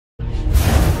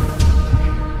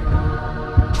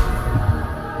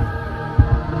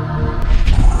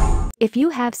If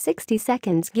you have 60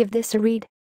 seconds, give this a read.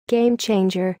 Game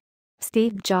changer.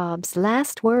 Steve Jobs'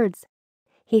 last words.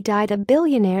 He died a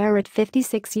billionaire at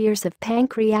 56 years of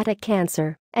pancreatic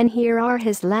cancer, and here are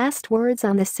his last words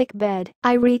on the sickbed.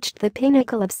 I reached the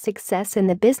pinnacle of success in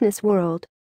the business world.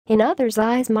 In others'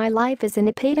 eyes, my life is an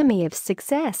epitome of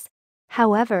success.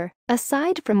 However,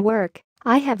 aside from work,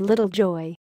 I have little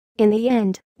joy. In the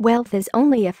end, wealth is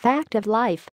only a fact of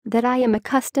life that I am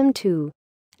accustomed to.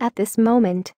 At this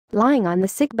moment, lying on the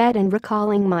sickbed and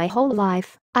recalling my whole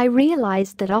life, I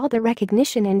realized that all the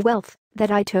recognition and wealth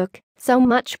that I took so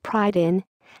much pride in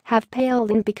have paled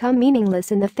and become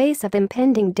meaningless in the face of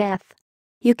impending death.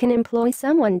 You can employ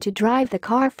someone to drive the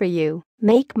car for you,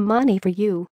 make money for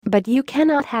you, but you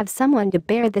cannot have someone to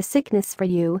bear the sickness for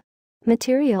you.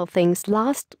 Material things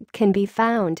lost can be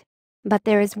found, but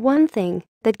there is one thing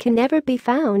that can never be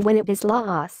found when it is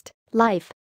lost: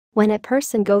 life. When a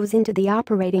person goes into the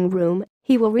operating room,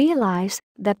 he will realize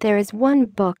that there is one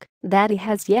book that he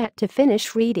has yet to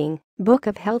finish reading, Book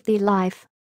of Healthy Life.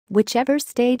 Whichever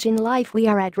stage in life we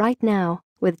are at right now,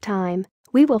 with time,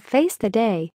 we will face the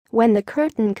day when the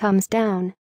curtain comes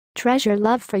down. Treasure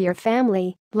love for your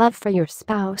family, love for your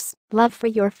spouse, love for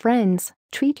your friends,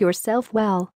 treat yourself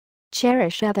well.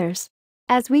 Cherish others.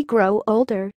 As we grow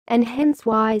older, and hence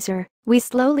wiser, we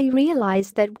slowly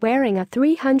realize that wearing a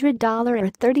 $300 or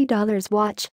 $30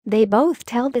 watch, they both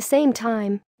tell the same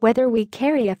time. Whether we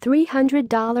carry a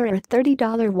 $300 or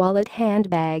 $30 wallet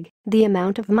handbag, the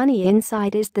amount of money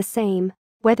inside is the same.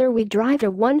 Whether we drive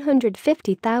a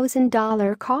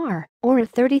 $150,000 car or a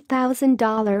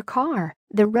 $30,000 car,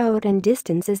 the road and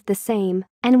distance is the same,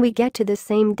 and we get to the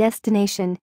same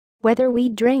destination. Whether we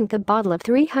drink a bottle of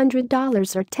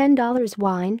 $300 or $10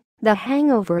 wine, the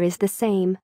hangover is the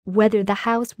same. Whether the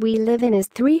house we live in is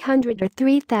 300 or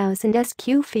 3,000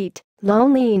 sq feet,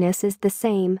 loneliness is the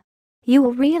same. You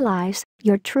will realize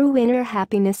your true inner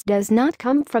happiness does not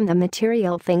come from the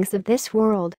material things of this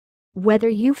world. Whether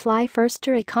you fly first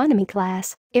or economy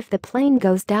class, if the plane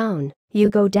goes down, you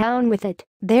go down with it.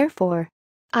 Therefore,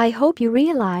 I hope you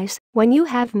realize when you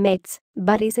have mates,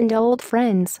 buddies and old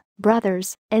friends,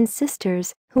 brothers and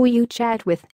sisters who you chat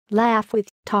with, laugh with,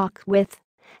 talk with,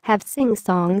 have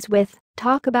sing-songs with,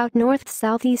 talk about north,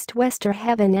 south, east, west or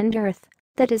heaven and earth,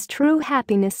 that is true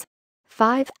happiness.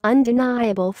 5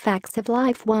 undeniable facts of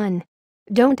life. 1.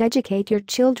 Don't educate your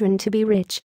children to be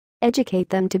rich. Educate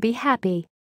them to be happy.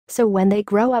 So when they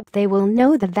grow up they will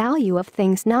know the value of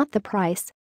things, not the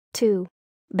price. 2.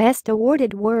 Best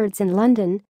awarded words in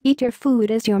London: eat your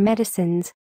food as your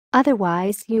medicines.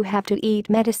 Otherwise you have to eat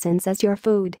medicines as your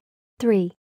food.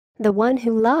 3. The one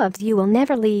who loves you will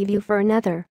never leave you for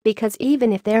another, because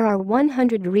even if there are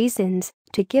 100 reasons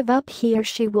to give up, he or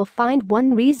she will find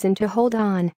one reason to hold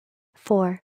on.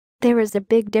 4. There is a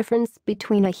big difference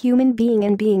between a human being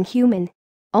and being human.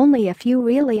 Only a few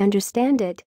really understand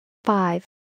it. 5.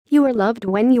 You are loved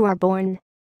when you are born.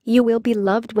 You will be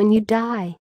loved when you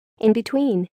die. In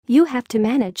between, you have to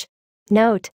manage.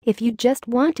 Note, if you just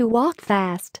want to walk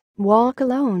fast, walk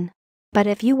alone. But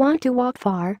if you want to walk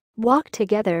far, walk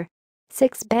together.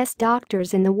 6 best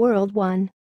doctors in the world. 1.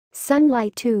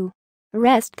 Sunlight. 2.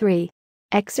 Rest. 3.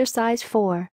 Exercise.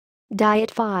 4.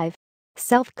 Diet. 5.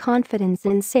 Self-confidence.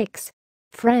 And 6.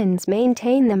 Friends.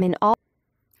 Maintain them in all.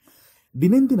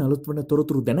 දිනෙන් දින අලුත් වන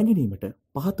තොරතුරු දැනගැනීමට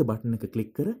පහත button එක click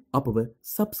කර අපව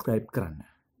subscribe කරන්න.